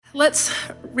Let's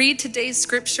read today's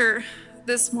scripture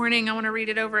this morning. I want to read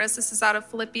it over us. This is out of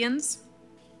Philippians.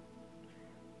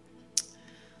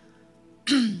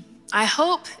 I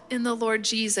hope in the Lord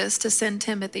Jesus to send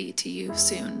Timothy to you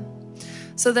soon,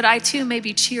 so that I too may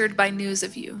be cheered by news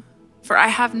of you. For I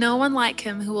have no one like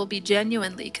him who will be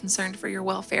genuinely concerned for your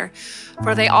welfare,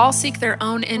 for they all seek their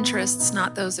own interests,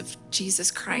 not those of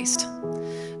Jesus Christ.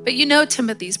 But you know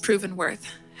Timothy's proven worth,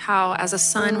 how as a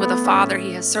son with a father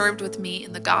he has served with me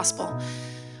in the gospel.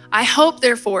 I hope,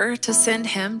 therefore, to send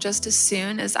him just as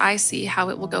soon as I see how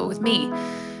it will go with me.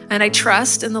 And I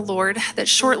trust in the Lord that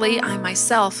shortly I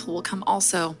myself will come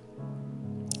also.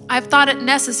 I've thought it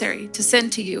necessary to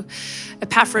send to you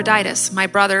Epaphroditus, my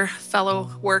brother,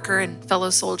 fellow worker, and fellow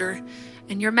soldier,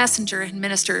 and your messenger and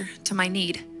minister to my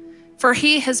need. For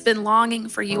he has been longing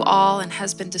for you all and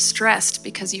has been distressed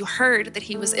because you heard that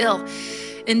he was ill.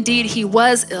 Indeed, he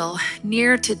was ill,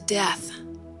 near to death.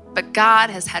 But God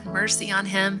has had mercy on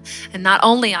him, and not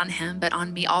only on him, but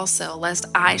on me also, lest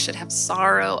I should have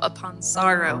sorrow upon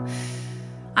sorrow.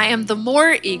 I am the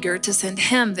more eager to send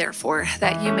him, therefore,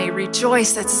 that you may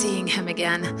rejoice at seeing him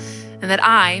again, and that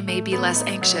I may be less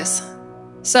anxious.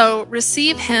 So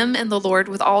receive him in the Lord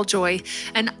with all joy,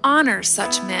 and honor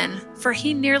such men, for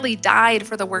he nearly died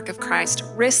for the work of Christ,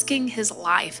 risking his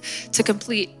life to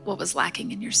complete what was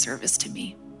lacking in your service to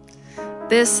me.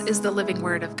 This is the living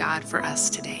word of God for us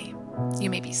today. You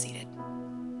may be seated.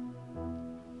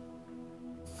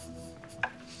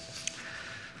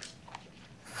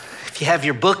 If you have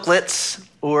your booklets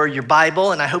or your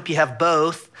Bible, and I hope you have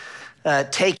both,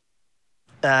 take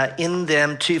in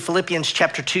them to Philippians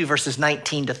chapter 2, verses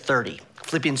 19 to 30.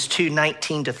 Philippians 2,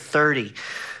 19 to 30.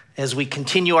 As we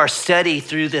continue our study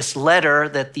through this letter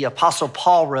that the Apostle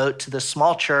Paul wrote to the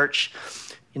small church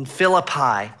in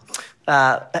Philippi.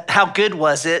 How good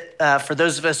was it for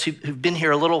those of us who've been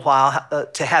here a little while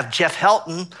to have Jeff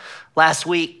Helton last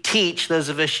week teach, those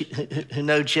of us who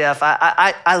know Jeff.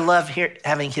 I love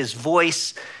having his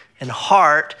voice and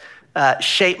heart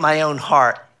shape my own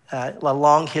heart. A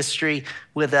long history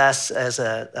with us as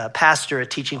a pastor, a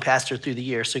teaching pastor through the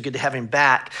years. So good to have him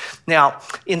back. Now,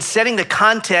 in setting the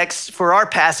context for our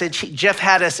passage, Jeff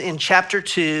had us in chapter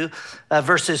 2,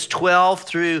 verses 12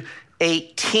 through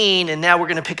 18, and now we're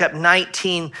going to pick up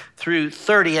 19 through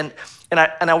 30. And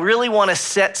I really want to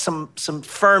set some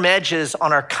firm edges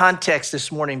on our context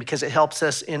this morning because it helps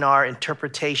us in our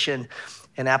interpretation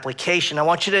and application. I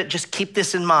want you to just keep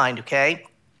this in mind, okay?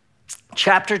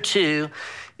 Chapter 2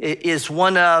 is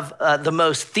one of the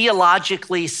most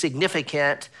theologically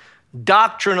significant,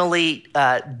 doctrinally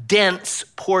dense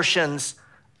portions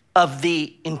of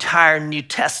the entire New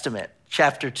Testament,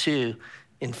 chapter 2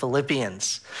 in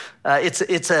Philippians.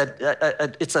 It's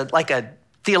like a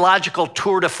theological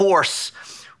tour de force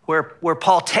where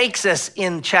Paul takes us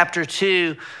in chapter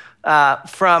 2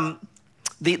 from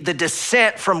the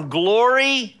descent from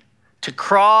glory to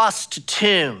cross to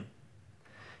tomb,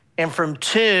 and from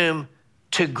tomb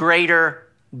to greater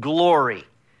glory.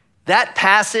 That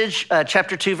passage,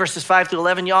 chapter 2, verses 5 through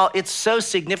 11, y'all, it's so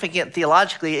significant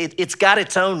theologically, it's got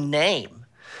its own name.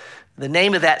 The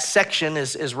name of that section,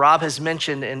 as Rob has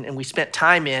mentioned and we spent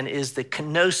time in, is the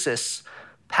kenosis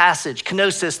passage.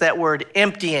 Kenosis, that word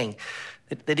emptying,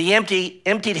 that he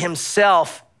emptied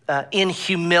himself in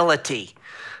humility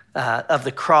of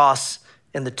the cross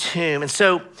and the tomb. And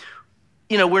so,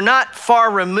 you know, we're not far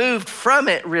removed from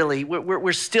it, really.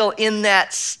 We're still in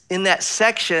that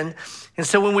section. And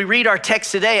so when we read our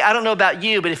text today, I don't know about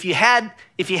you, but if you had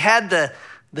the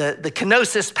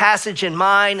kenosis passage in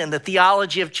mind and the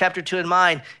theology of chapter 2 in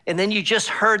mind, and then you just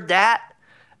heard that,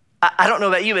 I don't know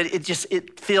about you, but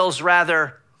it feels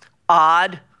rather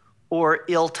odd or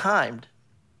ill-timed.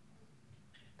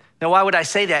 Now, why would I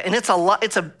say that? And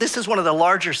this is one of the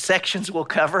larger sections we'll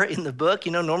cover in the book.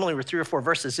 You know, normally we're 3 or 4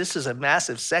 verses. This is a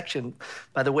massive section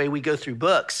by the way we go through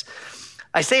books.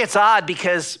 I say it's odd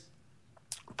because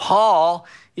Paul,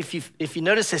 if you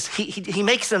notice this, he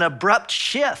makes an abrupt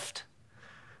shift.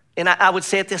 And I would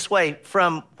say it this way,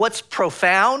 from what's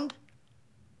profound,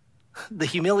 the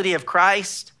humility of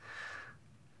Christ,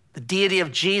 the deity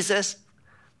of Jesus,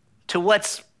 to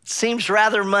what seems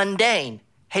rather mundane.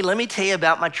 Hey, let me tell you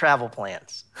about my travel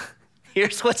plans.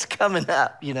 Here's what's coming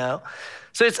up, you know?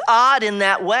 So it's odd in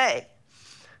that way.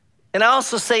 And I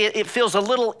also say it feels a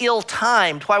little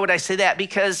ill-timed. Why would I say that?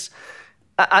 Because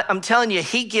I'm telling you,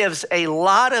 he gives a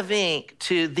lot of ink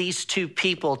to these two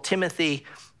people, Timothy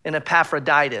and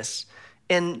Epaphroditus.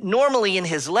 And normally in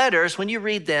his letters, when you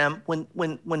read them,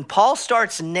 when Paul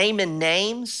starts naming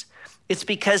names, it's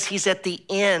because he's at the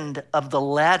end of the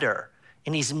letter.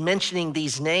 And he's mentioning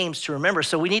these names to remember.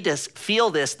 So we need to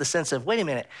feel this, the sense of, wait a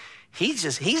minute,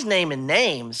 he's naming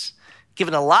names,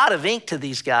 giving a lot of ink to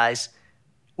these guys.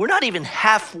 We're not even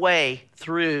halfway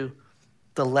through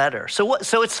the letter. So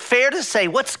it's fair to say,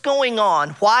 what's going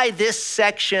on? Why this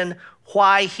section?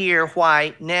 Why here?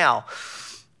 Why now?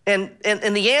 And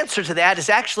the answer to that is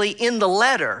actually in the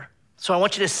letter. So I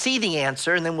want you to see the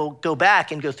answer, and then we'll go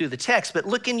back and go through the text. But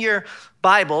look in your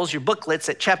Bibles, your booklets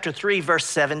at chapter 3, verse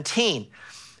 17.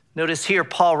 Notice here,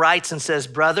 Paul writes and says,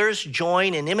 brothers,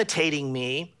 join in imitating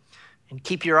me and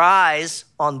keep your eyes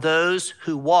on those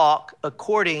who walk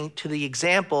according to the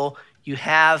example you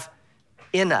have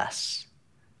in us.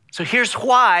 So here's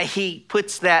why he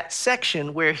puts that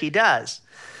section where he does.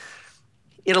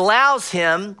 It allows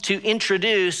him to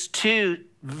introduce two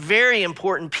very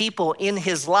important people in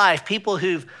his life, people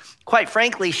who've, quite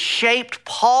frankly, shaped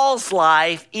Paul's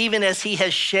life even as he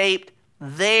has shaped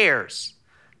theirs,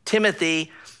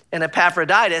 Timothy and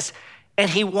Epaphroditus. And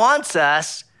he wants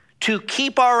us to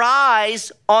keep our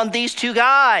eyes on these two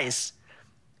guys.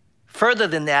 Further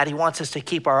than that, he wants us to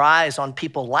keep our eyes on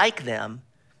people like them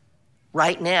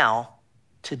right now,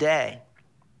 today.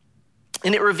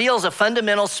 And it reveals a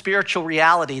fundamental spiritual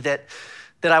reality that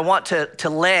I want to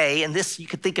lay, and this, you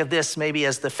could think of this maybe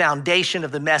as the foundation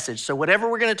of the message. So whatever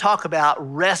we're going to talk about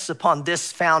rests upon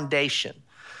this foundation,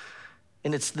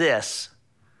 and it's this: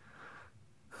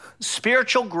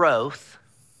 spiritual growth,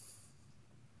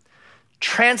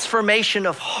 transformation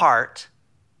of heart,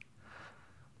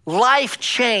 life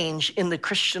change in the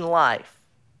Christian life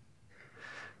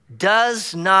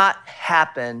does not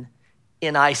happen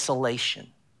in isolation.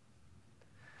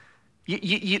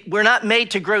 We're not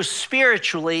made to grow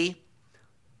spiritually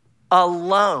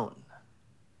alone.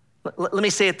 Let me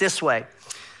say it this way.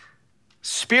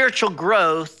 Spiritual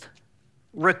growth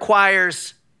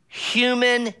requires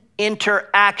human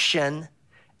interaction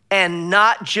and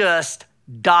not just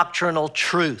doctrinal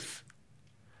truth.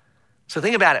 So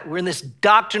think about it. We're in this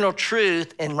doctrinal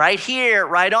truth, and right here,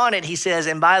 right on it, he says,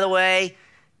 and by the way,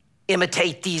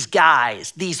 imitate these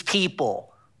guys, these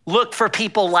people. Look for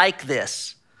people like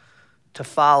this to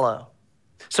follow.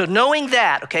 So knowing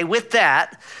that, okay, with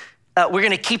that, we're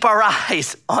going to keep our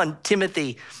eyes on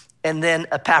Timothy and then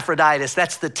Epaphroditus.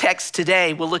 That's the text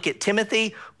today. We'll look at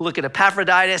Timothy, we'll look at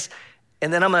Epaphroditus,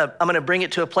 and then I'm going to bring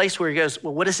it to a place where he goes,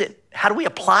 well, what is it? How do we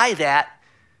apply that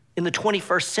in the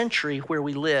 21st century where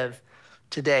we live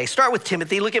today? Start with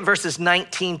Timothy. Look at verses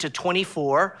 19 to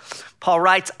 24. Paul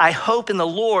writes, I hope in the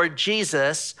Lord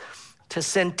Jesus to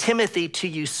send Timothy to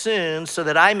you soon so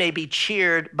that I may be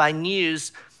cheered by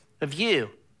news of you.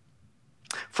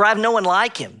 For I have no one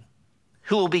like him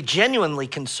who will be genuinely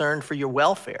concerned for your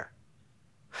welfare.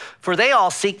 For they all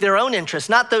seek their own interests,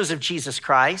 not those of Jesus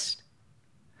Christ.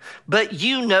 But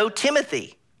you know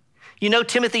Timothy. You know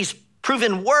Timothy's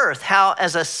proven worth, how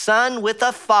as a son with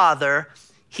a father,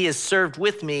 he has served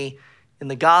with me in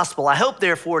the gospel. I hope,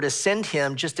 therefore, to send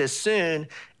him just as soon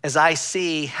as I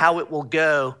see how it will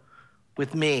go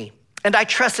with me. And I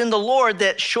trust in the Lord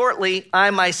that shortly I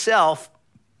myself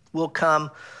will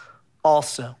come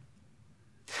also.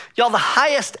 Y'all, the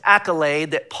highest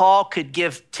accolade that Paul could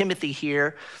give Timothy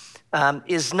here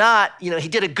is not, he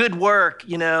did a good work,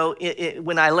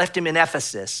 when I left him in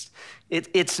Ephesus.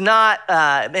 It's not,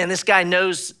 man, this guy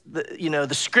knows the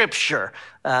scripture.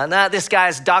 Not this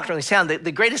guy's doctrinally sound.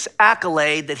 The greatest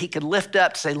accolade that he could lift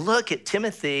up to say, look at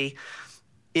Timothy,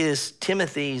 is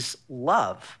Timothy's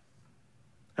love.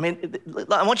 I mean,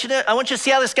 I want you to see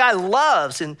how this guy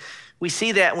loves. And we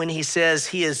see that when he says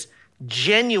he is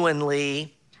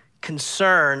genuinely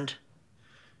concerned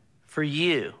for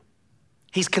you.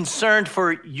 He's concerned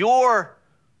for your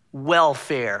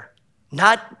welfare,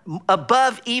 not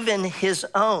above even his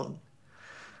own.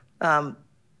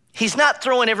 He's not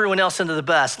throwing everyone else under the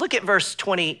bus. Look at verse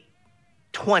 20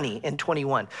 and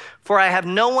 21. For I have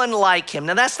no one like him.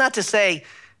 Now that's not to say,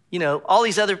 all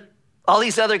these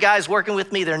other guys working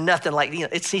with me, they're nothing like,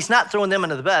 he's not throwing them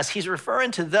under the bus. He's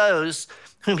referring to those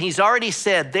whom he's already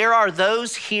said, there are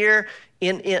those here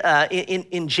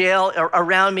in jail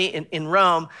around me in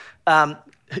Rome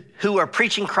who are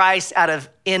preaching Christ out of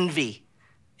envy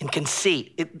and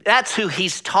conceit. That's who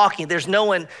he's talking. There's no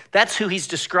one, that's who he's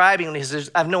describing when he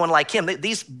says, I have no one like him.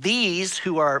 These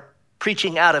who are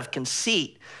preaching out of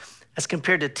conceit, as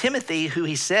compared to Timothy, who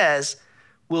he says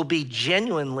will be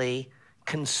genuinely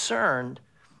concerned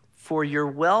for your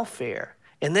welfare.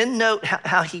 And then note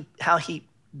how he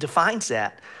defines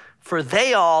that. For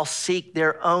they all seek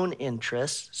their own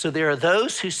interests. So there are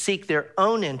those who seek their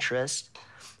own interests.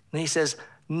 And he says,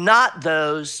 not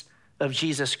those of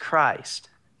Jesus Christ.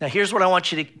 Now here's what I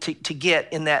want you to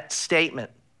get in that statement.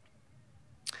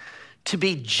 to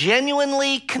be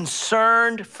genuinely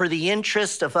concerned for the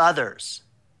interest of others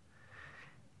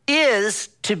is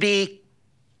to be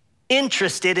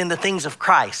interested in the things of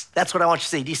Christ. That's what I want you to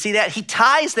see. Do you see that? He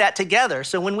ties that together.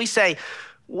 So when we say,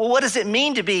 well, what does it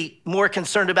mean to be more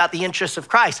concerned about the interests of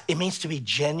Christ? It means to be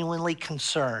genuinely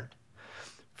concerned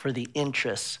for the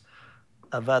interests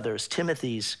of others.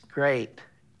 Timothy's great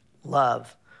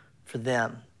love for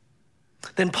them.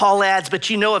 Then Paul adds, but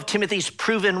you know of Timothy's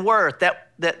proven worth.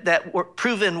 That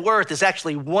proven worth is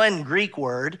actually one Greek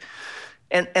word.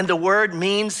 And the word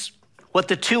means what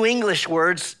the two English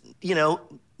words,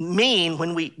 mean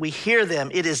when we hear them.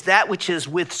 It is that which has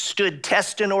withstood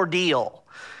test and ordeal.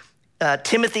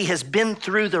 Timothy has been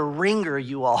through the ringer,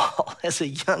 you all, as a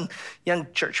young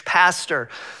church pastor.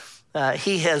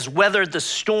 He has weathered the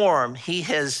storm. He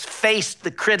has faced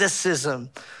the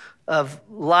criticism of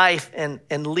life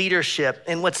and leadership.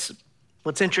 And what's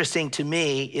interesting to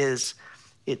me is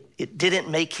it didn't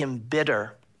make him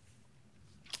bitter.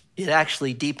 It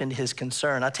actually deepened his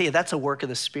concern. I'll tell you, that's a work of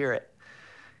the Spirit.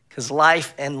 Because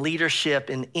life and leadership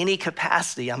in any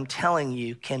capacity, I'm telling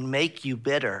you, can make you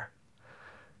bitter.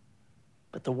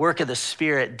 But the work of the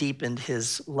Spirit deepened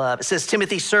his love. It says,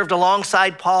 Timothy served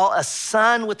alongside Paul, a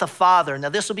son with a father. Now,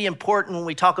 this will be important when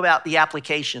we talk about the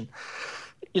application.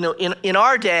 In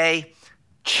our day,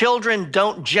 children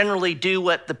don't generally do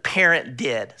what the parent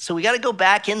did. So we got to go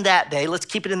back in that day. Let's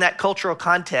keep it in that cultural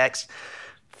context.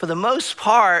 For the most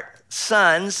part,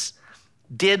 sons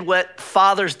did what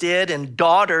fathers did and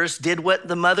daughters did what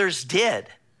the mothers did.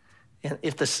 And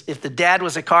if the dad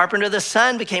was a carpenter, the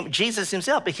son Jesus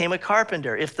himself became a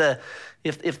carpenter. If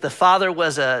the father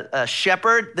was a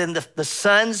shepherd, then the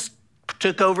sons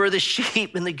took over the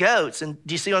sheep and the goats. And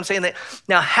do you see what I'm saying?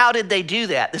 Now, how did they do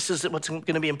that? This is what's going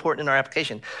to be important in our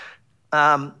application.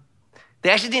 They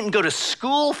actually didn't go to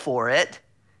school for it.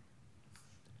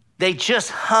 They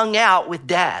just hung out with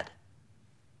dad.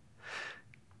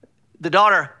 The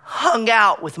daughter hung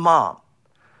out with mom.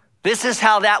 This is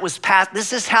how that was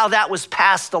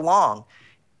passed along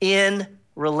in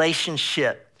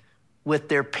relationship with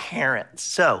their parents.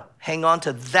 So hang on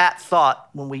to that thought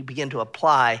when we begin to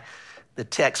apply the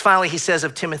text. Finally, he says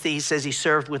of Timothy, he says he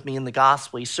served with me in the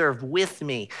gospel. He served with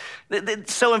me.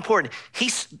 It's so important.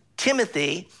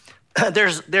 Timothy,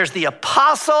 there's the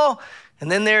apostle,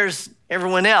 and then there's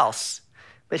everyone else.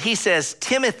 But he says,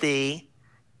 Timothy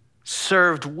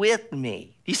served with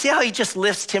me. You see how he just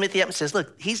lifts Timothy up and says,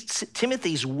 look,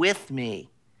 Timothy's with me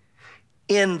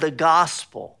in the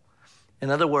gospel. In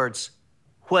other words,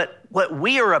 what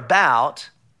we are about,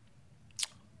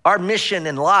 our mission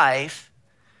in life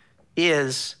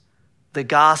is the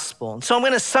gospel. And so I'm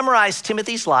going to summarize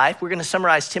Timothy's life. We're going to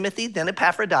summarize Timothy, then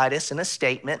Epaphroditus in a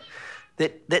statement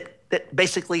that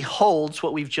basically holds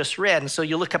what we've just read. And so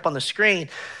you look up on the screen,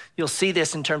 you'll see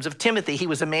this in terms of Timothy. He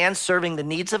was a man serving the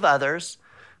needs of others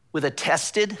with a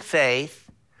tested faith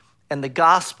and the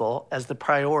gospel as the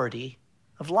priority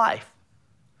of life.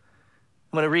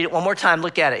 I'm going to read it one more time.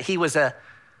 Look at it. He was a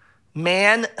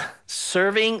man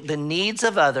serving the needs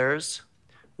of others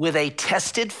with a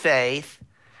tested faith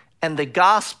and the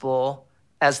gospel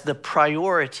as the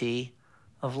priority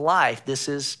of life. This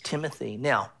is Timothy.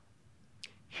 Now,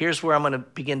 here's where I'm going to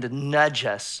begin to nudge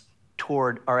us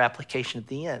toward our application at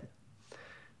the end.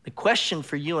 The question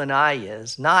for you and I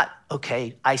is not,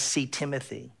 okay, I see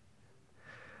Timothy.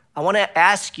 I want to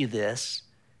ask you this,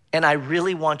 and I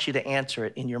really want you to answer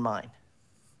it in your mind.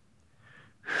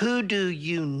 Who do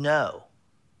you know?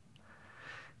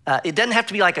 It doesn't have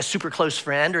to be like a super close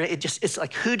friend, or it's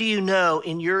like, who do you know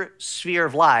in your sphere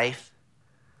of life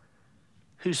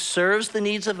who serves the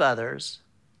needs of others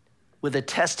with a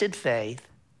tested faith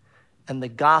and the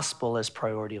gospel as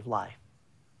priority of life?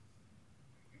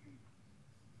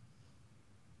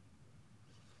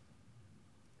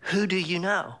 Who do you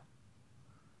know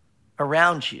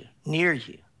around you, near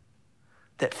you,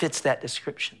 that fits that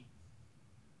description?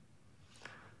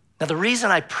 Now, the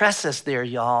reason I press us there,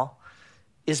 y'all,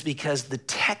 is because the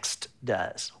text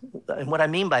does. And what I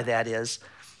mean by that is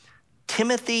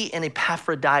Timothy and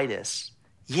Epaphroditus,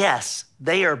 yes,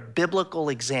 they are biblical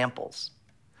examples.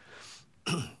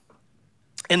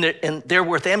 and they're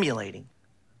worth emulating.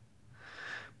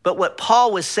 But what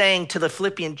Paul was saying to the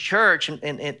Philippian church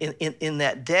in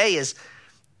that day is,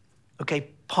 okay,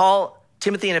 Paul,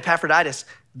 Timothy, and Epaphroditus,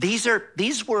 these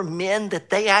were men that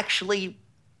they actually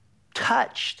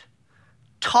touched,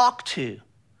 talked to,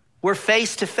 were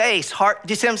face to face. Do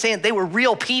you see what I'm saying? They were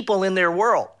real people in their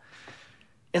world.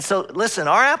 And so, listen,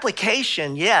 our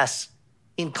application, yes,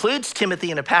 includes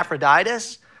Timothy and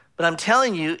Epaphroditus, but I'm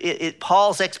telling you,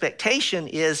 Paul's expectation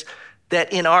is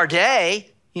that in our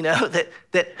day,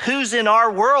 that who's in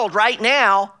our world right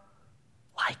now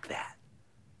like that.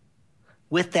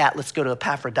 With that, let's go to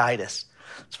Epaphroditus.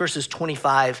 It's verses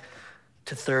 25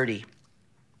 to 30.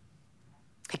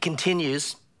 It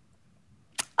continues,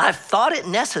 I've thought it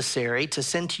necessary to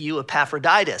send to you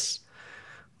Epaphroditus,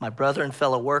 my brother and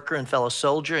fellow worker and fellow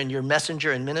soldier, and your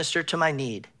messenger and minister to my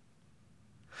need.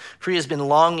 For he has been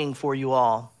longing for you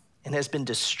all and has been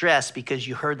distressed because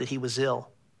you heard that he was ill.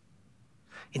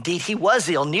 Indeed, he was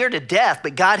ill, near to death,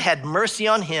 but God had mercy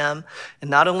on him, and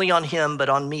not only on him, but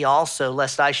on me also,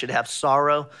 lest I should have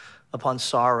sorrow upon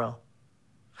sorrow.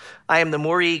 I am the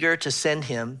more eager to send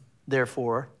him,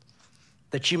 therefore,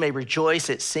 that you may rejoice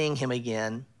at seeing him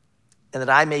again, and that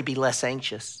I may be less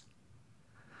anxious.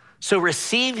 So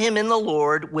receive him in the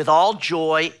Lord with all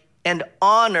joy and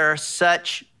honor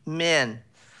such men,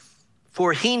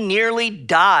 for he nearly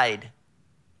died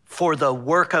for the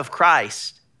work of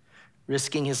Christ,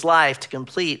 risking his life to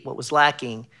complete what was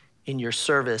lacking in your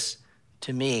service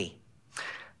to me.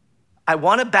 I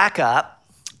want to back up,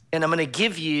 and I'm going to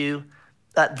give you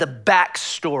the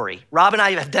backstory. Rob and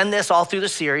I have done this all through the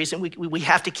series, and we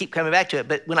have to keep coming back to it.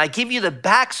 But when I give you the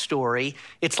backstory,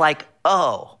 it's like,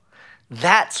 oh,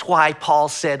 that's why Paul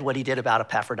said what he did about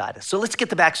Epaphroditus. So let's get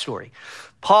the backstory.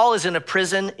 Paul is in a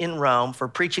prison in Rome for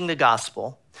preaching the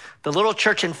gospel. The little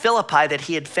church in Philippi that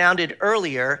he had founded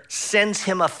earlier sends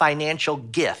him a financial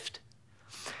gift.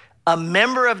 A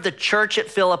member of the church at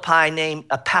Philippi named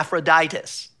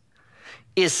Epaphroditus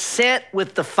is sent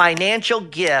with the financial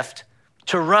gift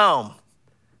to Rome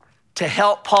to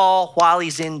help Paul while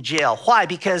he's in jail. Why?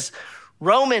 Because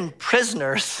Roman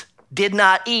prisoners did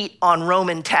not eat on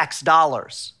Roman tax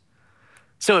dollars.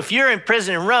 So if you're in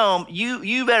prison in Rome,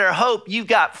 you better hope you've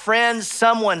got friends,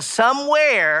 someone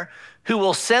somewhere who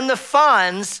will send the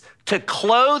funds to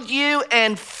clothe you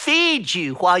and feed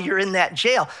you while you're in that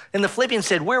jail. And the Philippians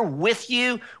said, we're with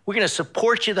you. We're going to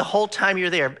support you the whole time you're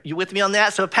there. You with me on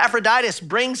that? So Epaphroditus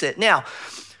brings it. Now,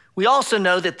 we also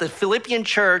know that the Philippian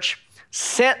church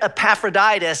sent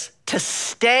Epaphroditus to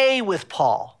stay with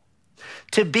Paul,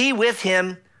 to be with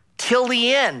him till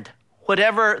the end,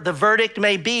 whatever the verdict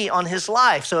may be on his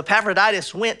life. So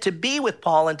Epaphroditus went to be with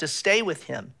Paul and to stay with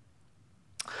him.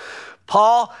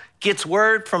 Paul gets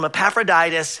word from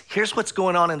Epaphroditus, here's what's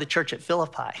going on in the church at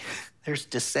Philippi. There's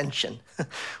dissension.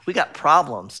 We got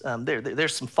problems.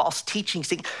 There's some false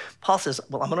teachings. Paul says,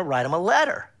 well, I'm going to write him a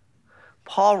letter.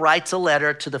 Paul writes a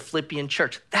letter to the Philippian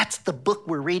church. That's the book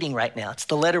we're reading right now. It's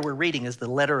the letter we're reading is the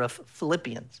letter of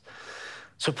Philippians.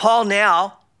 So Paul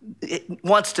now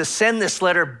wants to send this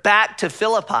letter back to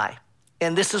Philippi.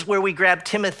 And this is where we grab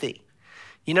Timothy.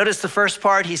 You notice the first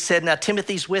part, he said, now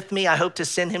Timothy's with me. I hope to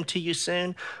send him to you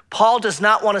soon. Paul does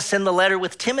not want to send the letter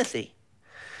with Timothy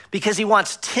because he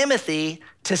wants Timothy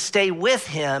to stay with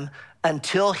him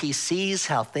until he sees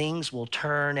how things will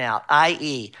turn out,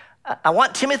 i.e., I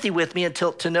want Timothy with me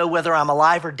to know whether I'm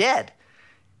alive or dead.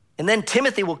 And then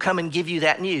Timothy will come and give you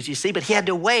that news, you see, but he had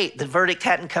to wait. The verdict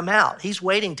hadn't come out. He's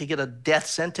waiting to get a death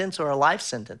sentence or a life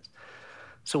sentence.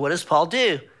 So what does Paul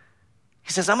do?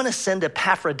 He says, I'm going to send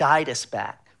Epaphroditus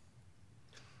back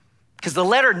because the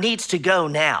letter needs to go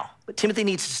now, but Timothy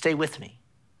needs to stay with me.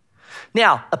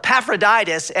 Now,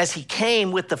 Epaphroditus, as he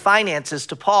came with the finances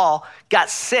to Paul,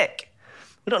 got sick.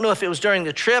 We don't know if it was during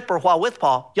the trip or while with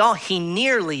Paul. Y'all, he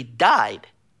nearly died.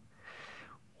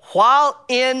 While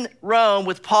in Rome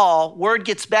with Paul, word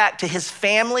gets back to his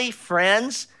family,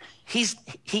 friends,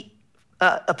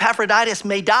 Epaphroditus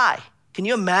may die. Can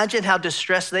you imagine how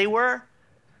distressed they were?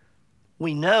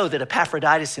 We know that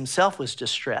Epaphroditus himself was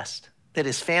distressed, that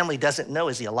his family doesn't know,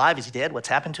 is he alive, is he dead, what's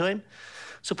happened to him?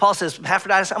 So Paul says,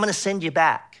 Epaphroditus, I'm going to send you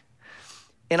back.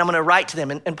 And I'm going to write to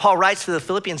them. And Paul writes to the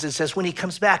Philippians and says, when he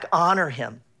comes back, honor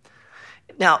him.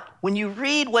 Now, when you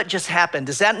read what just happened,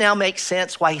 does that now make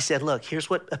sense why he said, look, here's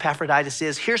what Epaphroditus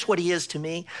is. Here's what he is to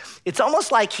me. It's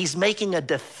almost like he's making a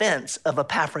defense of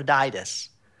Epaphroditus.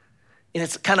 And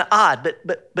it's kind of odd,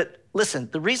 but listen,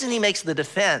 the reason he makes the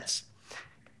defense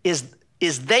is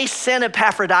they sent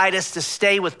Epaphroditus to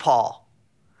stay with Paul.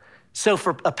 So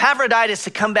for Epaphroditus to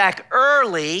come back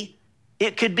early,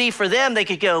 it could be for them, they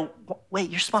could go, wait,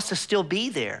 you're supposed to still be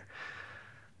there.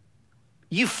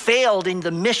 You failed in the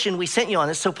mission we sent you on.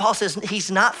 And so Paul says, he's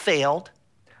not failed.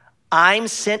 I'm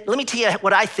sent. Let me tell you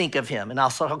what I think of him, and I'll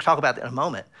talk about that in a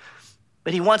moment.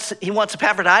 But he wants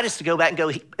Epaphroditus to go back and go,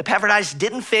 Epaphroditus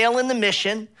didn't fail in the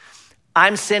mission.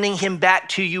 I'm sending him back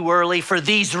to you early for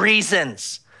these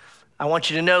reasons. I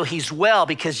want you to know he's well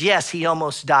because, yes, he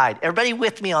almost died. Everybody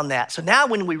with me on that? So now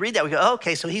when we read that, we go, oh,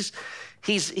 okay, so he's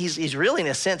really, in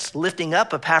a sense, lifting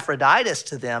up Epaphroditus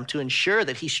to them to ensure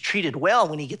that he's treated well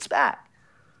when he gets back.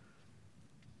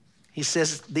 He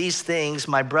says these things,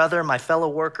 my brother, my fellow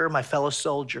worker, my fellow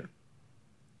soldier.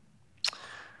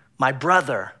 My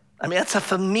brother. I mean, that's a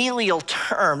familial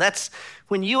term. That's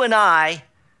when you and I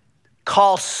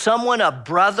call someone a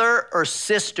brother or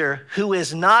sister who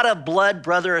is not a blood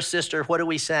brother or sister. What are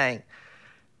we saying?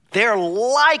 They're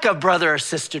like a brother or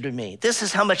sister to me. This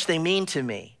is how much they mean to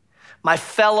me. My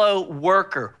fellow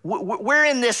worker. We're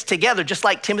in this together, just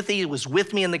like Timothy was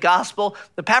with me in the gospel.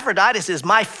 Epaphroditus is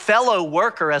my fellow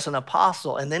worker as an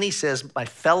apostle. And then he says, my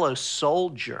fellow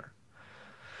soldier.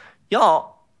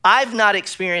 Y'all, I've not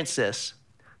experienced this.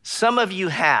 Some of you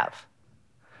have.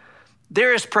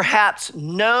 There is perhaps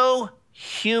no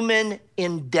human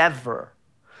endeavor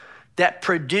that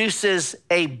produces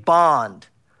a bond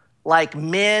like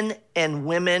men and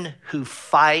women who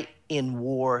fight in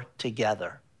war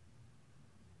together.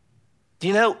 Do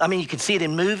you know, you can see it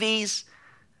in movies.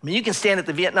 You can stand at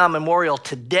the Vietnam Memorial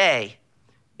today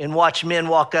and watch men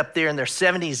walk up there in their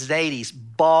 70s and 80s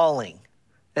bawling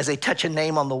as they touch a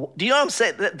name on the wall. Do you know what I'm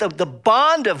saying? The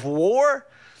bond of war.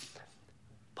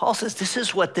 Paul says, this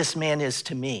is what this man is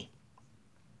to me.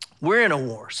 We're in a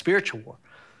war, spiritual war,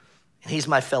 and he's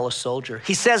my fellow soldier.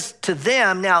 He says to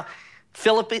them, now,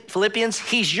 Philippians,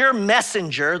 he's your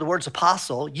messenger, the word's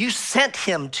apostle. You sent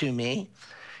him to me,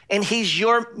 and he's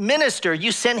your minister.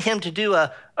 You sent him to do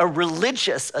a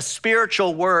religious, a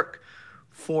spiritual work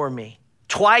for me.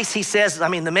 Twice he says, the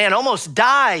man almost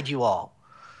died, you all.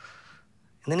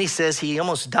 And then he says he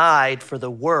almost died for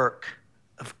the work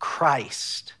of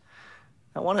Christ.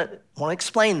 I want to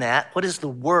explain that. What is the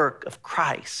work of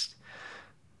Christ?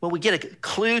 Well, we get a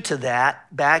clue to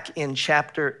that back in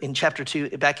chapter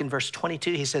 2, back in verse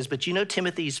 22. He says, but you know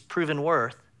Timothy's proven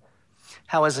worth,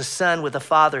 how as a son with a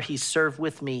father, he served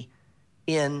with me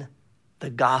in the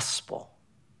gospel.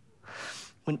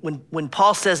 When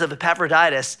Paul says of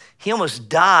Epaphroditus, he almost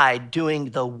died doing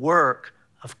the work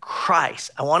of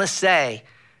Christ. I want to say,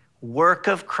 work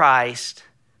of Christ,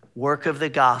 work of the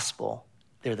gospel,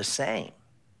 they're the same.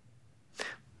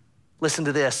 Listen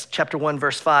to this, chapter 1,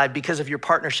 verse 5, because of your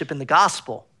partnership in the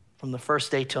gospel from the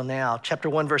first day till now. Chapter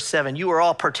 1, verse 7, you are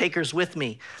all partakers with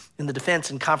me in the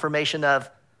defense and confirmation of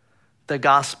the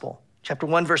gospel. Chapter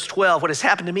 1, verse 12, what has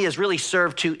happened to me has really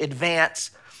served to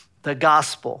advance the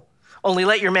gospel. Only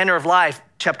let your manner of life,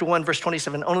 chapter 1, verse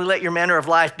 27, only let your manner of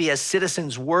life be as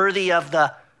citizens worthy of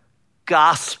the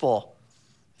gospel.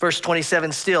 Verse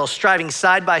 27 still, striving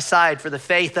side by side for the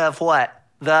faith of what?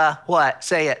 The what?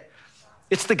 Say it.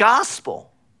 It's the gospel,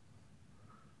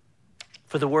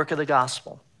 for the work of the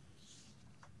gospel.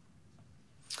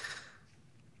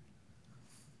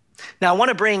 Now, I want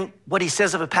to bring what he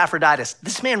says of Epaphroditus.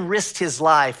 This man risked his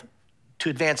life to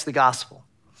advance the gospel.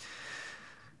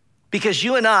 Because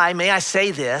you and I, may I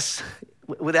say this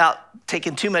without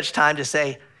taking too much time to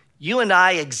say, you and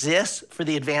I exist for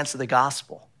the advance of the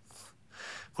gospel.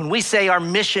 When we say our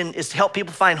mission is to help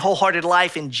people find wholehearted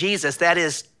life in Jesus, that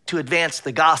is to advance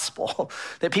the gospel,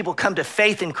 that people come to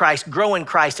faith in Christ, grow in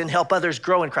Christ, and help others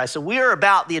grow in Christ. So we're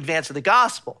about the advance of the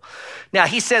gospel. Now,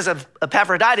 he says of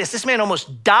Epaphroditus, this man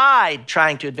almost died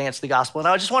trying to advance the gospel. And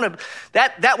I just want to,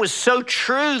 that was so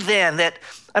true then that,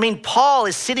 Paul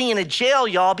is sitting in a jail,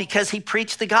 y'all, because he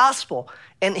preached the gospel.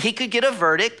 And he could get a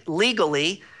verdict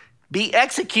legally, be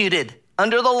executed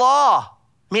under the law.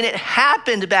 It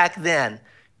happened back then.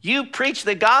 You preach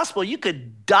the gospel, you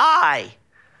could die.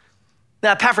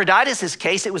 Now, Epaphroditus'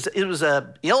 case, it was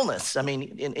a illness.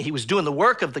 He was doing the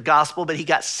work of the gospel, but he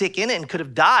got sick in it and could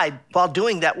have died while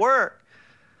doing that work.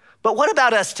 But what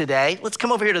about us today? Let's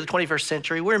come over here to the 21st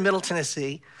century. We're in Middle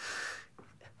Tennessee.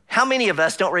 How many of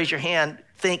us, don't raise your hand,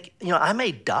 think, I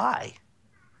may die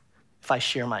if I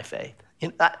share my faith?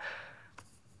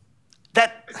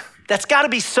 That's got to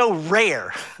be so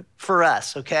rare for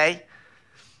us, okay?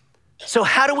 So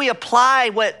how do we apply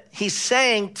what he's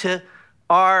saying to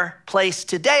our place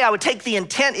today? I would take the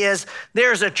intent is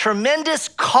there's a tremendous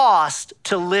cost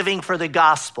to living for the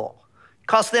gospel. It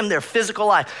costs them their physical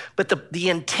life. But the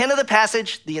intent of the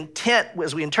passage, the intent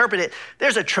as we interpret it,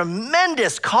 there's a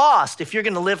tremendous cost if you're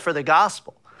going to live for the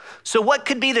gospel. So what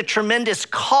could be the tremendous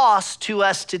cost to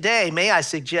us today? May I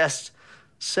suggest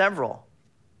several?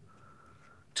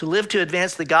 To live to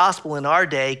advance the gospel in our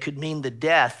day could mean the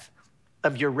death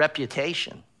of your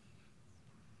reputation.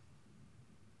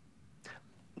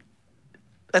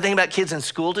 I think about kids in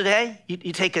school today.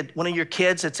 You take one of your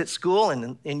kids that's at school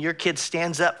and your kid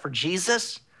stands up for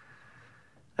Jesus.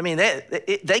 They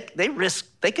could risk,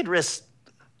 do you know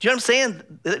what I'm saying?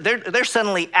 They're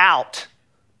suddenly out.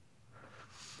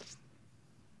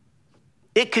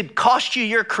 It could cost you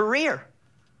your career.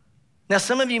 Now,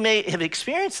 some of you may have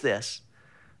experienced this,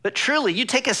 but truly, you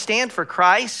take a stand for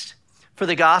Christ, for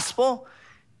the gospel.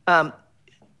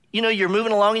 You're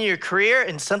moving along in your career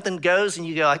and something goes and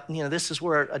you go, this is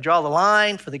where I draw the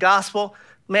line for the gospel.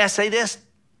 May I say this?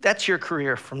 That's your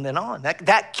career from then on.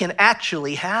 That can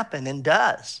actually happen and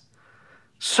does.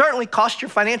 Certainly cost your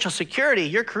financial security.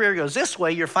 Your career goes this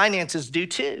way, your finances do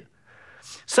too.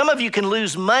 Some of you can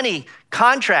lose money,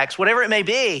 contracts, whatever it may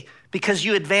be, because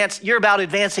you're about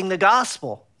advancing the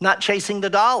gospel, not chasing the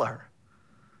dollar.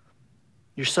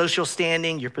 Your social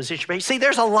standing, your position. See,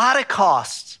 there's a lot of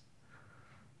costs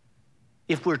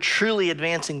if we're truly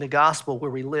advancing the gospel where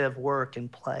we live, work,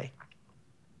 and play.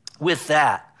 With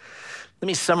that, let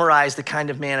me summarize the kind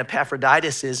of man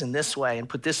Epaphroditus is in this way and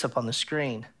put this up on the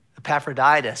screen.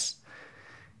 Epaphroditus,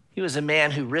 he was a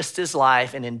man who risked his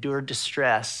life and endured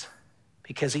distress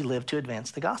because he lived to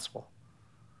advance the gospel.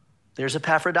 There's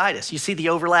Epaphroditus. You see the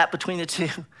overlap between the two?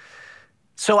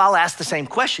 So I'll ask the same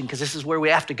question because this is where we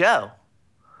have to go.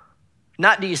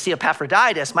 Not do you see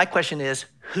Epaphroditus? My question is,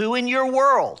 who in your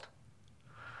world,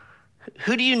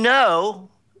 who do you know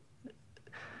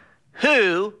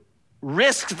who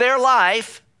risks their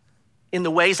life in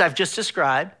the ways I've just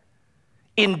described,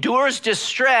 endures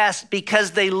distress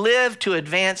because they live to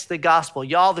advance the gospel?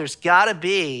 Y'all, there's gotta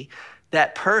be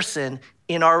that person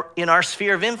in our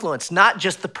sphere of influence, not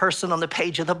just the person on the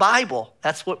page of the Bible.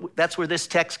 That's where this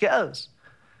text goes.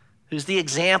 Who's the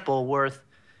example worth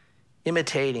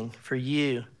imitating for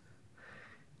you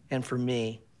and for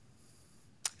me?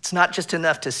 It's not just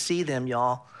enough to see them,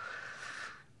 y'all.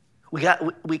 We got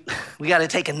to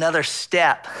take another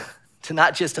step to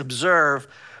not just observe,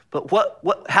 but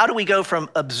how do we go from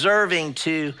observing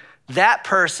to that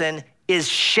person is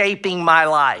shaping my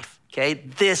life? Okay,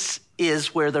 this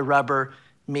is where the rubber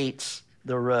meets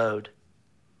the road.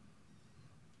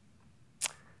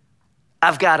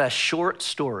 I've got a short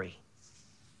story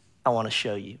I want to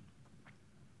show you.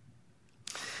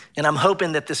 And I'm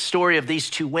hoping that the story of these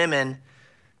two women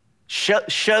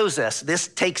shows us,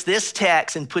 takes this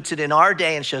text and puts it in our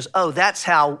day and shows, that's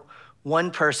how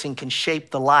one person can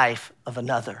shape the life of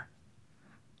another.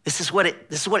 This is what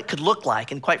it could look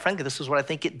like. And quite frankly, this is what I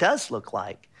think it does look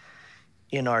like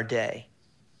in our day.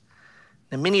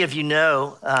 Now, many of you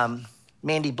know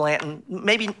Mandy Blanton.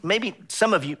 Maybe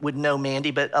some of you would know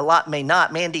Mandy, but a lot may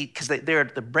not. Mandy, because they're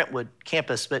at the Brentwood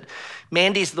campus, but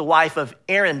Mandy's the wife of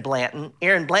Aaron Blanton.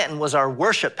 Aaron Blanton was our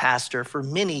worship pastor for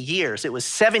many years. It was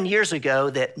 7 years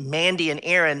ago that Mandy and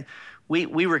Aaron, we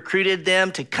recruited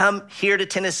them to come here to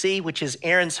Tennessee, which is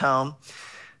Aaron's home,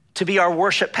 to be our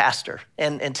worship pastor.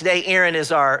 And today Aaron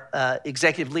is our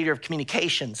executive leader of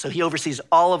communication. So he oversees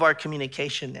all of our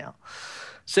communication now.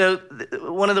 So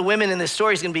one of the women in this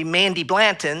story is going to be Mandy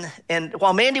Blanton. And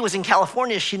while Mandy was in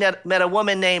California, she met a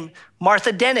woman named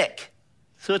Martha Denick.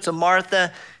 So it's a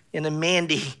Martha and a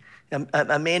Mandy and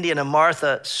a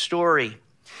Martha story.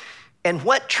 And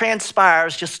what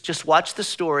transpires, just watch the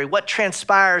story, what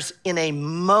transpires in a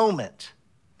moment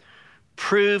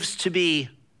proves to be,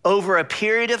 over a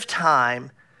period of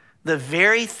time, the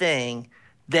very thing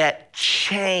that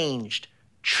changed,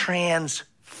 transformed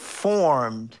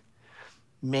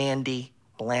Mandy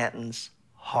Blanton's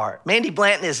heart. Mandy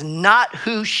Blanton is not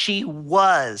who she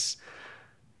was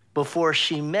before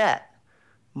she met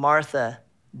Martha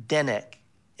Denick,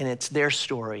 and it's their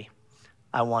story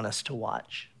I want us to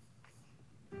watch.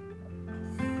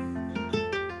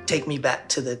 Take me back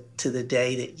to the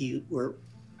day that you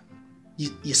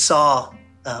saw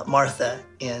Martha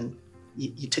and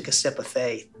you took a step of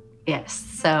faith. Yes.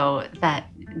 So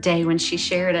that day when she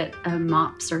shared at a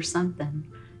MOPS or something,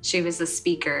 she was a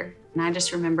speaker, and I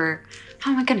just remember,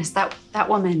 oh my goodness, that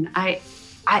woman, I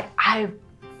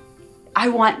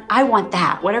want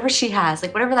that, whatever she has,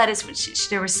 like whatever that is.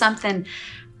 There was something,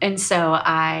 and so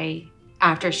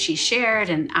after she shared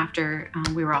and after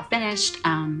we were all finished,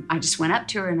 I just went up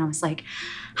to her and I was like,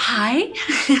 "Hi,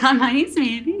 my name's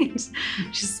Mandy."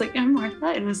 She's like, "I'm Martha,"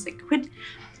 and I was like,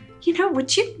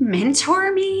 would you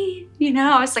mentor me?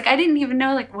 I was like, I didn't even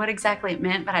know like what exactly it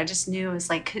meant, but I just knew it was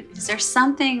like, is there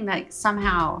something that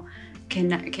somehow can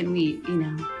we,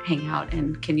 hang out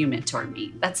and can you mentor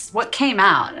me? That's what came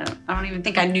out. I don't even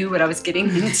think I knew what I was getting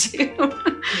into.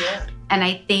 Yeah. And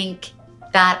I think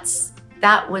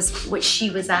that was what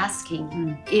she was asking.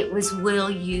 Mm-hmm. It was,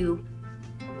 will you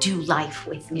do life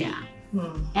with me? Yeah.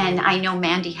 Mm-hmm. And I know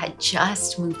Mandy had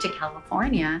just moved to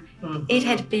California. Mm-hmm. It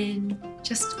had been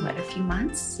just, a few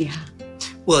months? Yeah.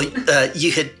 Well,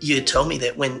 you had told me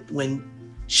that when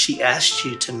she asked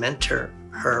you to mentor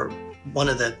her, one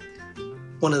of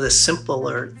the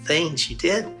simpler things you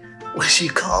did was you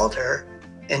called her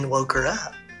and woke her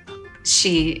up.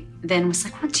 She then was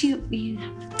like, "What do you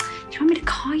want me to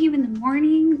call you in the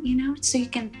morning? So you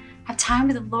can have time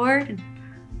with the Lord? And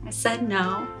I said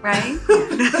no, right?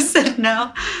 I said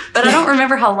no. But I don't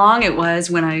remember how long it was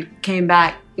when I came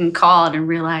back and called and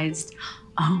realized,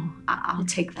 oh, I'll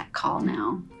take that call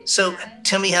now. So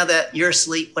tell me how you're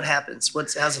asleep, what happens?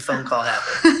 How's the phone call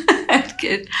happen? I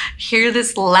could hear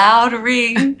this loud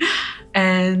ring,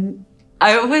 and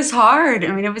it was hard.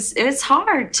 I mean, it was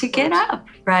hard to get up,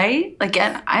 right? Like,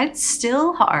 it's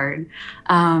still hard.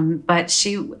 But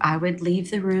I would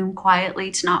leave the room quietly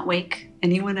to not wake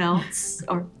anyone else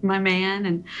or my man,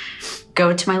 and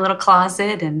go to my little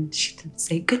closet, and she'd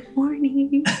say, good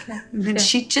morning. And then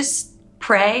she'd just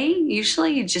pray.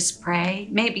 Usually you just pray.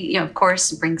 Maybe, of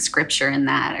course, bring scripture in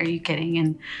that. Are you kidding?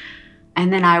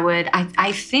 And then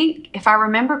I think, if I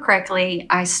remember correctly,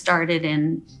 I started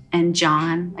in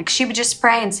John. Like, she would just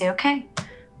pray and say, okay.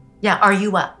 Yeah, are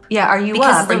you up? Yeah, are you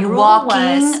because up? Are you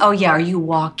walking? Are you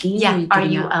walking? Yeah, are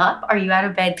you up? Are you out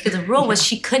of bed? Because the rule was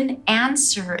she couldn't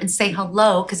answer and say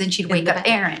hello, because then she'd wake up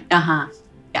Aaron. Uh-huh.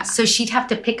 Yeah. So she'd have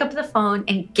to pick up the phone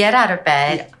and get out of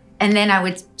bed. Yeah. And then I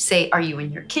would say, are you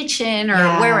in your kitchen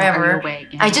or wherever? Are you awake?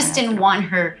 Yeah. I just didn't want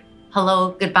her,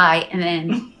 hello, goodbye, and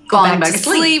then go back to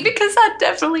sleep, because I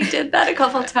definitely did that a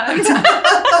couple times.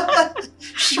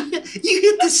 You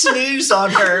hit the snooze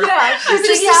on her. Yeah, just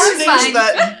the snooze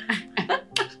button.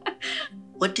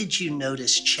 What did you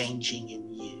notice changing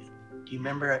in you? Do you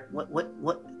remember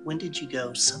when did you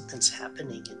go, something's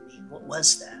happening in me? What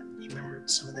was that? Do you remember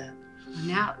some of that?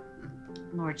 Now,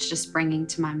 Lord's just bringing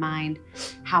to my mind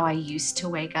how I used to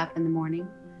wake up in the morning.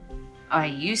 I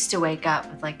used to wake up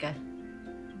with like a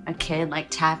kid like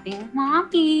tapping,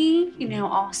 mommy,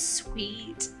 all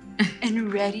sweet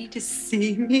and ready to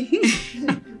see me.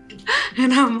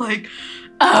 And I'm like,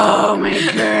 oh my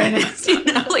goodness,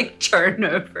 like turn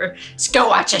over, let's go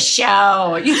watch a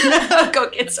show, go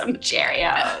get some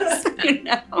Cheerios,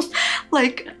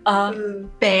 like a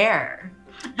bear.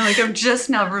 Like, I'm just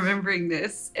now remembering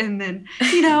this. And then,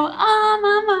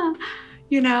 mama,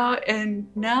 and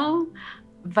no.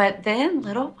 But then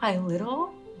little by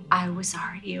little, I was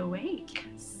already awake.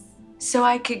 So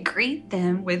I could greet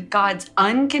them with God's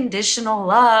unconditional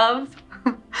love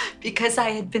because I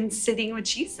had been sitting with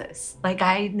Jesus. Like,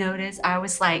 I noticed, I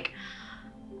was like,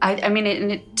 I mean,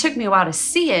 it took me a while to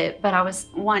see it, but I was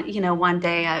one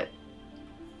day I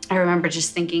remember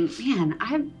just thinking, man,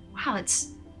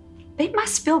 they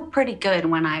must feel pretty good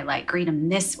when I like greet them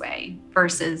this way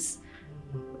versus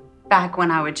back when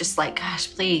I would just like,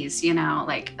 gosh, please,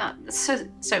 so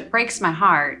it breaks my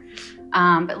heart.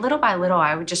 But little by little,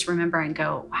 I would just remember and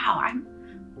go, wow, I'm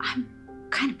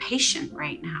kind of patient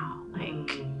right now.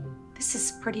 Like, this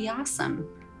is pretty awesome,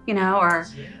 or,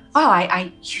 wow,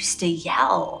 I used to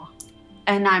yell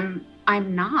and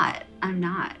I'm not.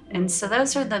 And so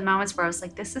those are the moments where I was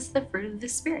like, this is the fruit of the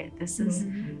Spirit. This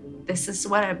is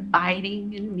what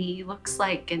abiding in me looks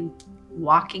like, and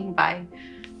walking by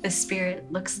the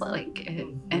Spirit looks like.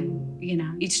 And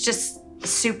it's just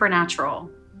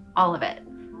supernatural, all of it.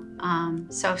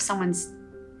 So if someone's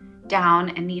down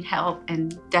and need help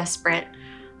and desperate,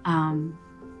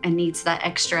 and needs that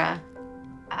extra,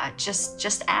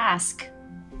 just ask.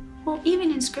 Well, even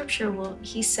in scripture,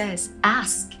 he says,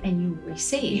 ask and you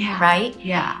receive, Yeah. right?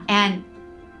 Yeah. And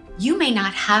you may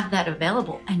not have that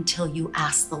available until you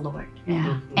ask the Lord.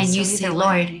 Yeah. And So you say, either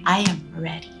Lord, way. I am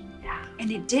ready. Yeah. And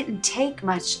it didn't take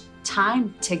much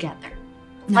time together.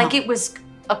 No. Like, it was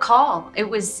a call. It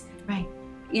was, Right.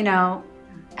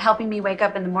 helping me wake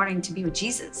up in the morning to be with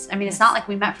Jesus. I mean, it's not like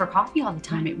we met for coffee all the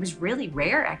time. It was really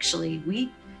rare, actually.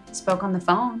 We spoke on the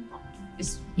phone.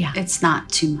 It's not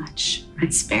too much. Right.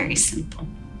 It's very simple.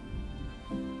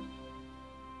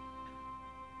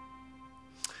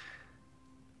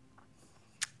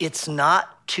 It's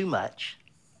not too much.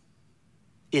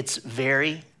 It's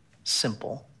very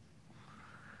simple.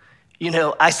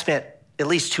 I spent at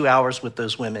least 2 hours with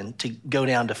those women to go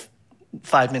down to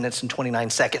 5 minutes and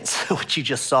 29 seconds, which you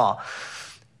just saw.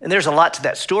 And there's a lot to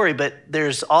that story, but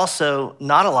there's also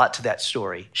not a lot to that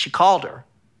story. She called her.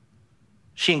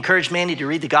 She encouraged Mandy to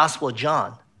read the Gospel of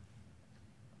John.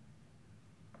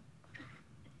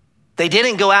 They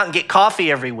didn't go out and get coffee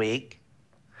every week.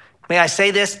 May I say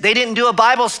this? They didn't do a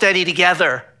Bible study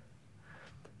together.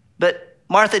 But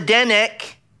Martha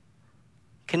Denick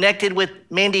connected with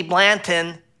Mandy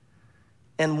Blanton,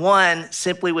 and one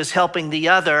simply was helping the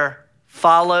other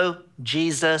follow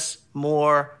Jesus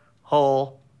more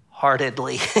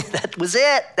wholeheartedly. That was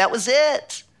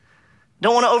it.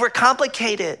 Don't want to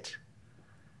overcomplicate it.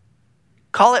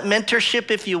 Call it mentorship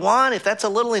if you want, if that's a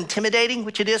little intimidating,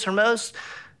 which it is for most.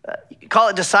 Call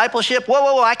it discipleship.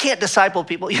 Whoa, I can't disciple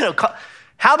people.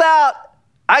 How about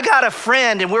I got a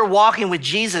friend and we're walking with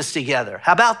Jesus together.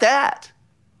 How about that?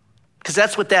 Because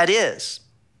that's what that is.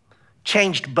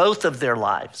 Changed both of their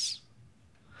lives.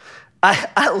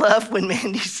 I love when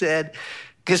Mandy said,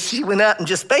 because she went up and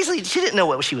just basically, she didn't know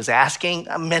what she was asking.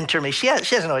 Mentor me. She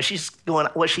doesn't know. She's going,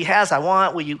 what she has, I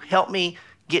want. Will you help me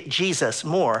get Jesus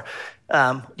more?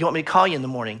 You want me to call you in the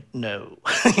morning? No.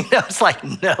 It's like,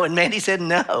 no. And Mandy said,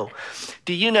 no.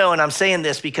 Do you know, and I'm saying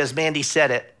this because Mandy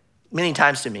said it many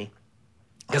times to me,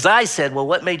 because I said, well,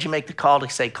 what made you make the call to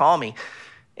say, call me?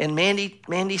 And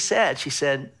Mandy said, she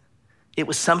said, it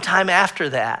was sometime after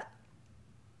that.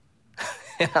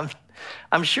 And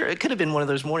I'm sure it could have been one of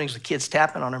those mornings with kids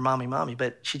tapping on her mommy,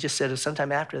 but she just said it was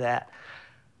sometime after that.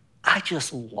 I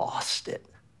just lost it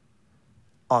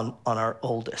on our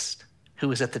oldest, who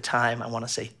was at the time, I want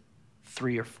to say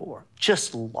 3 or 4,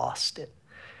 just lost it.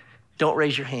 Don't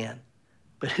raise your hand,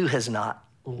 but who has not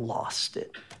lost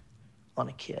it on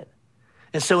a kid?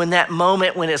 And so in that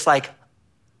moment when it's like,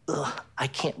 ugh, I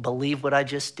can't believe what I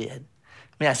just did.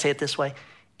 May I say it this way?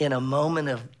 In a moment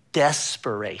of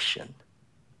desperation,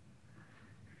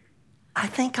 I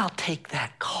think I'll take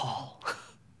that call.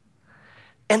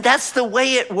 And that's the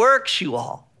way it works, you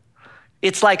all.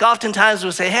 It's like oftentimes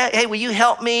we'll say, hey, will you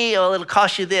help me? Or it'll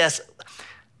cost you this.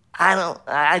 I'm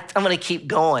going to keep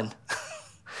going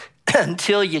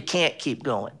until you can't keep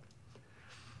going.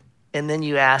 And then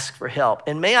you ask for help.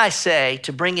 And may I say,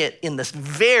 to bring it in the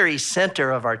very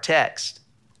center of our text,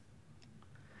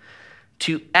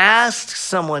 to ask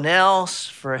someone else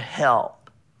for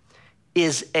help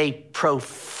is a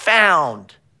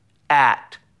profound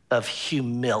act of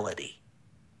humility.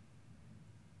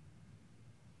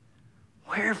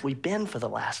 Where have we been for the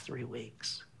last 3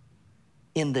 weeks?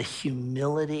 In the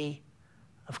humility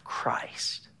of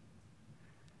Christ.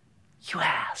 You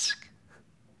ask.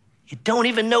 You don't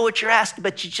even know what you're asking,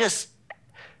 but you just,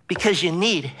 because you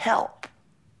need help.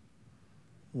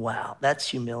 Wow, that's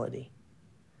humility.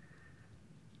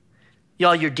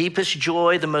 Y'all, your deepest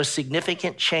joy, the most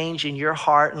significant change in your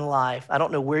heart and life, I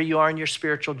don't know where you are in your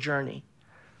spiritual journey,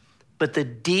 but the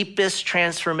deepest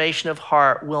transformation of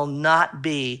heart will not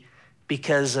be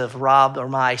because of Rob or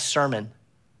my sermon.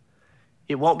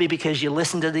 It won't be because you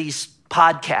listen to these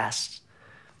podcasts.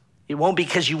 It won't be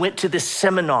because you went to this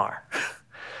seminar.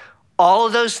 All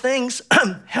of those things,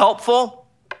 helpful,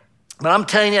 but I'm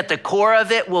telling you at the core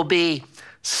of it will be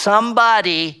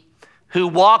somebody who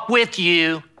walk with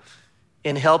you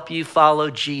and help you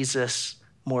follow Jesus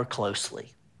more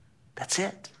closely. That's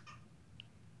it.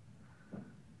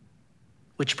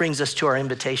 Which brings us to our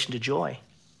invitation to joy.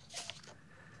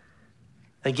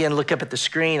 Again, look up at the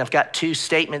screen. I've got 2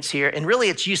 statements here, and really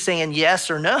it's you saying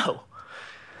yes or no.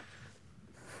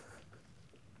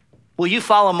 Will you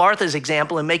follow Martha's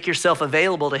example and make yourself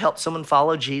available to help someone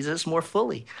follow Jesus more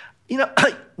fully? You know,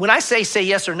 when I say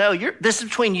yes or no, this is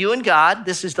between you and God.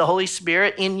 This is the Holy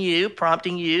Spirit in you,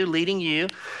 prompting you, leading you.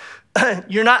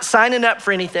 You're not signing up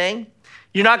for anything.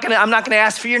 I'm not gonna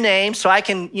ask for your name, so I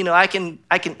can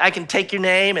take your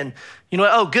name and,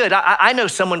 oh, good, I know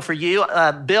someone for you.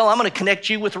 Bill, I'm gonna connect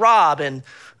you with Rob, and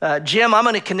Jim, I'm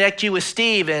gonna connect you with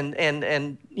Steve,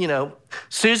 and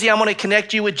Susie, I'm gonna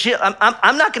connect you with Jim.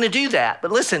 I'm not gonna do that.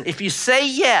 But listen, if you say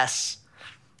yes,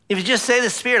 if you just say to the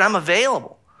Spirit, I'm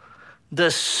available, the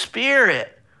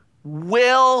Spirit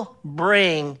will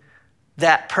bring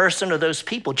that person or those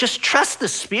people. Just trust the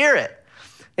Spirit.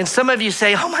 And some of you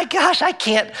say, oh my gosh, I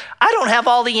don't have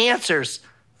all the answers.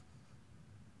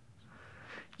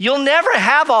 You'll never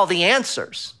have all the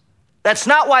answers. That's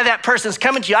not why that person's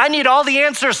coming to you. I need all the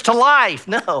answers to life.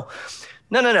 No.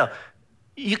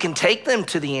 You can take them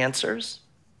to the answers.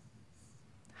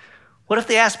 What if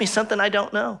they ask me something I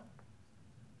don't know?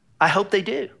 I hope they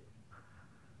do.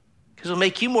 Because it'll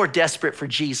make you more desperate for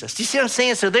Jesus. Do you see what I'm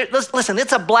saying? So listen,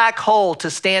 it's a black hole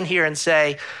to stand here and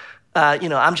say,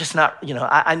 I'm just not,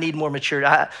 I need more maturity.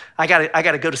 I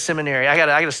gotta go to seminary. I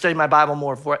gotta study my Bible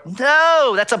more for it.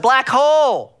 No, that's a black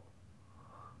hole.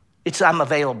 I'm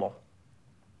available.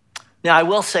 Now, I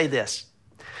will say this.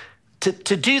 To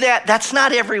do that, that's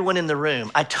not everyone in the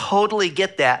room. I totally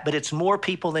get that, but it's more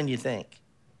people than you think.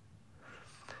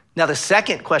 Now, the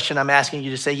second question I'm asking you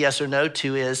to say yes or no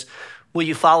to is, will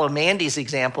you follow Mandy's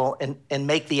example and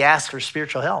make the ask for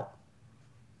spiritual help?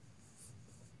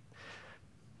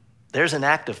 There's an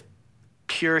act of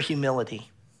pure humility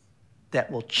that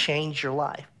will change your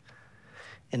life.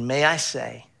 And may I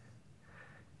say,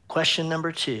 question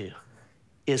number 2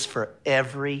 is for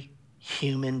every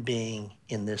human being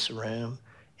in this room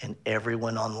and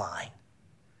everyone online,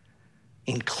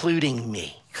 including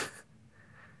me.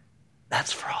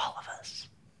 That's for all of us.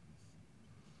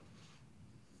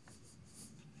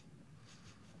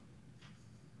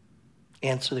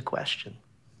 Answer the question.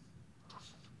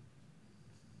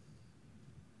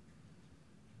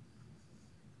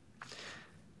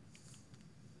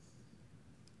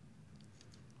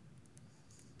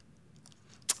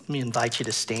 Let me invite you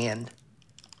to stand.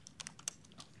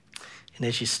 And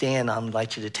as you stand, I'll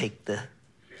invite you to take the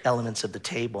elements of the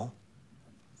table.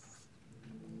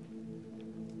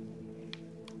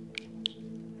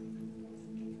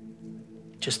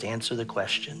 Just answer the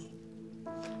question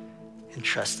and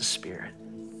trust the Spirit.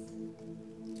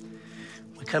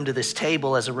 We come to this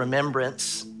table as a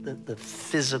remembrance, the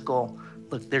physical.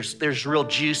 Look, there's real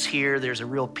juice here. There's a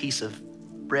real piece of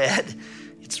bread.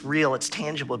 It's real, it's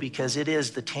tangible, because it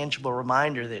is the tangible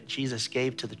reminder that Jesus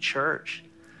gave to the church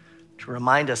to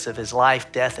remind us of his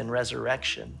life, death, and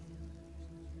resurrection.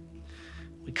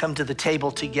 We come to the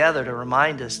table together to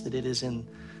remind us that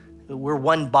we're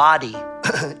one body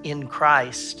in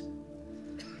Christ.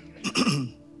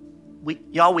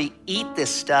 We eat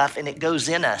this stuff and it goes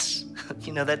in us.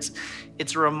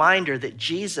 It's a reminder that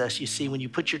Jesus, you see, when you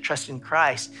put your trust in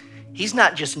Christ, he's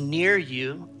not just near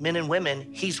you, men and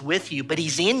women, he's with you, but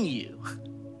he's in you.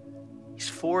 He's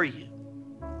for you,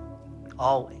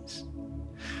 always.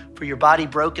 For your body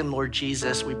broken, Lord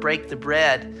Jesus, we break the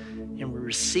bread and we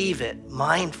receive it,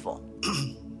 mindful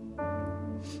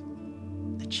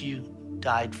that you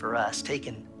died for us. Take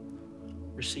and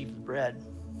receive the bread.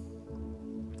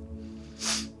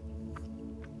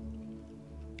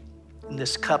 In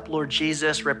this cup, Lord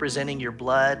Jesus, representing your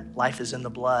blood, life is in the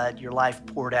blood, your life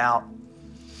poured out.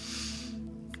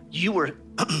 You were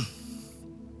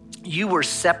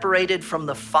separated from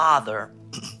the Father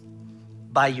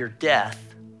by your death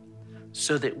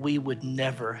so that we would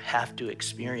never have to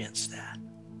experience that.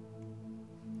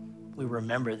 We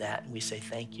remember that and we say,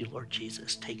 thank you, Lord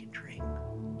Jesus. Take a drink.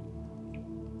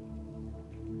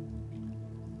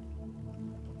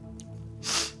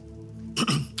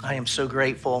 I am so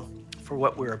grateful for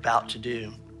what we're about to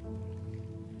do.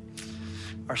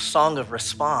 Our song of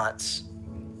response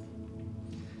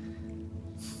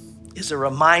is a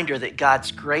reminder that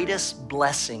God's greatest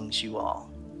blessings, you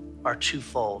all, are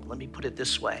twofold. Let me put it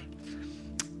this way.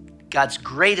 God's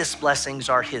greatest blessings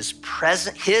are his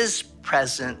presence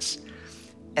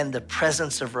and the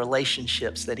presence of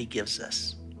relationships that he gives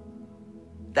us.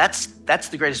 That's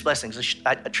the greatest blessings.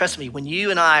 Trust me, when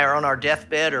you and I are on our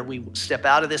deathbed or we step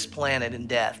out of this planet in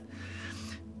death,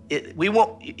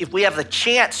 if we have the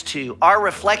chance to, our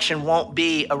reflection won't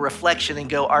be a reflection and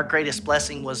go, our greatest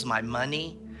blessing was my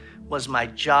money, was my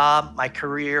job, my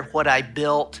career, what I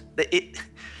built.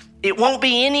 It won't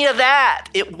be any of that.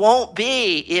 It won't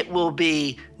be. It will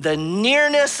be the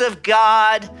nearness of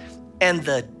God and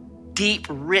the deep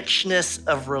richness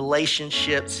of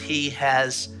relationships he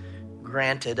has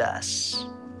granted us.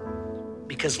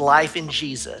 Because life in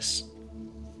Jesus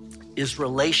is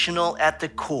relational at the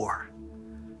core.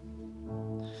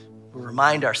 We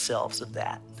remind ourselves of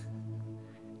that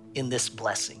in this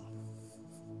blessing.